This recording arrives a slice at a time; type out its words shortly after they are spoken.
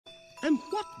And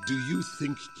what do you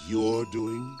think you're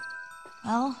doing?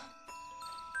 Well,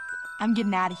 I'm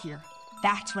getting out of here.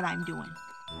 That's what I'm doing.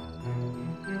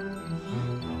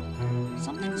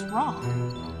 Something's wrong.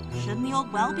 Shouldn't the old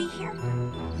well be here?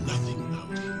 Nothing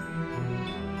out here.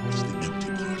 It's the empty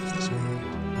part of this world.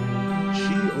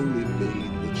 She only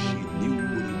made what she knew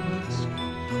would impress you.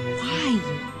 Why?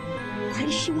 Why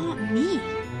does she want me?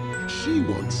 She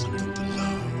wants something to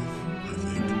love, I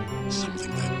think.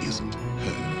 Something that isn't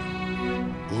her.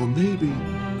 Or maybe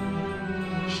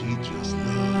she just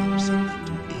loves something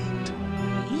to eat.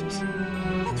 Eat?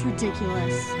 That's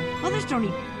ridiculous. Mothers don't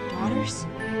eat daughters.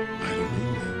 I don't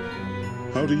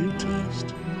know. How do you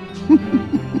taste?